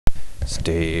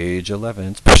Stage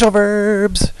 11, Special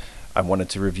Verbs! I wanted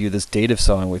to review this dative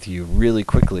song with you really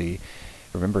quickly.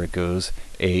 Remember, it goes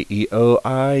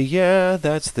A-E-O-I, yeah,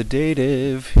 that's the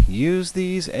dative. Use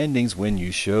these endings when you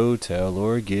show, tell,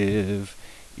 or give.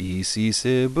 E-C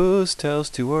syllabus tells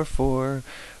to or for,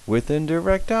 with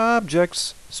indirect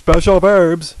objects, special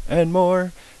verbs, and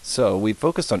more. So we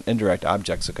focused on indirect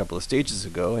objects a couple of stages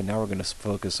ago, and now we're going to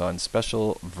focus on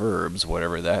special verbs,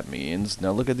 whatever that means.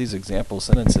 Now look at these example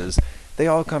sentences. They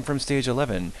all come from stage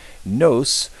 11.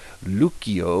 Nos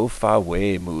lucio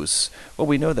favemus. Well,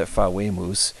 we know that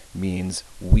favemus means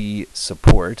we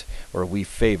support, or we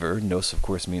favor. Nos, of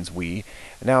course, means we.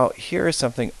 Now, here is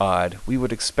something odd. We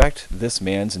would expect this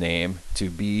man's name to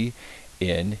be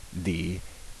in the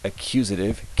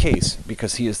accusative case,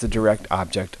 because he is the direct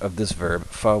object of this verb,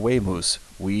 favemus.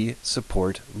 We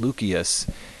support Lucius.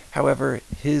 However,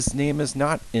 his name is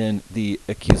not in the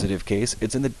accusative case.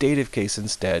 It's in the dative case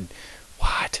instead.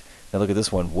 What? Now look at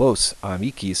this one. Vos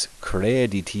amicis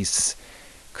creditis.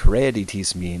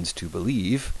 Creditis means to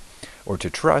believe, or to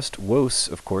trust. Vos,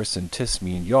 of course, and tis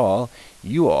mean y'all.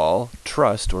 You all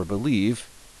trust or believe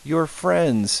your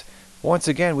friends. Once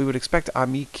again, we would expect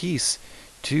amicis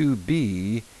to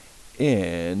be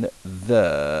in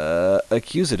the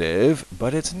accusative,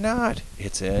 but it's not.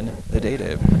 It's in the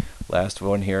dative. Last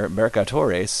one here.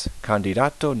 Mercatores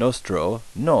candidato nostro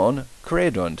non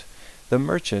credunt. The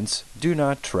merchants do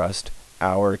not trust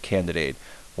our candidate.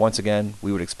 Once again,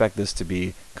 we would expect this to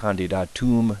be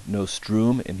candidatum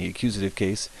nostrum in the accusative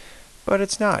case, but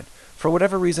it's not. For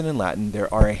whatever reason in Latin,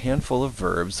 there are a handful of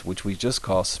verbs which we just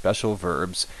call special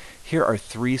verbs. Here are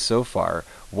 3 so far.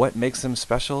 What makes them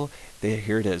special?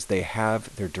 Here it is. They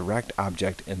have their direct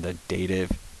object in the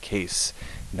dative case,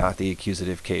 not the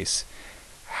accusative case.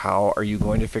 How are you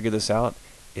going to figure this out?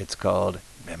 It's called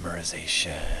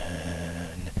memorization.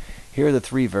 Here are the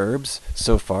 3 verbs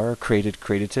so far. Credit,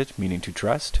 creditit, meaning to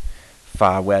trust.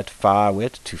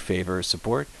 Favit, to favor or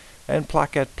support. And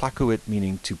placet, placuit,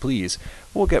 meaning to please.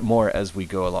 We'll get more as we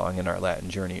go along in our Latin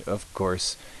journey, of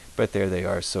course, but there they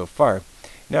are so far.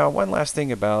 Now, one last thing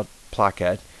about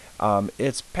placet.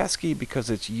 It's pesky because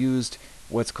it's used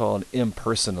what's called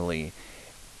impersonally.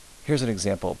 Here's an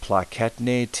example.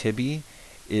 Placetne tibi.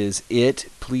 Is it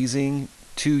pleasing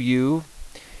to you?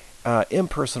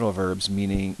 Impersonal verbs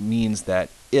means that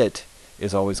it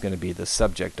is always going to be the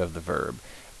subject of the verb.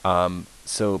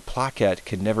 So placet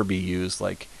can never be used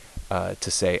like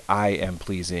to say I am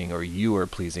pleasing or you are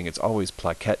pleasing. It's always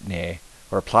placetne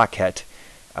or placet,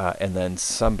 and then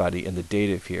somebody in the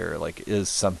dative here, like is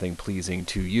something pleasing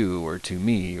to you or to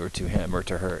me or to him or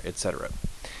to her, etc.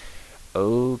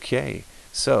 Okay.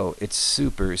 So it's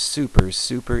super, super,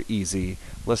 super easy.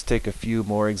 Let's take a few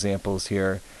more examples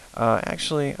here.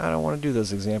 Actually, I don't want to do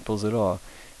those examples at all.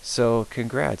 So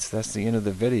congrats, that's the end of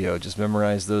the video. Just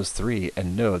memorize those 3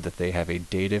 and know that they have a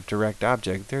dative direct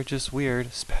object. They're just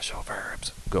weird special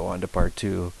verbs. Go on to part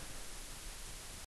 2.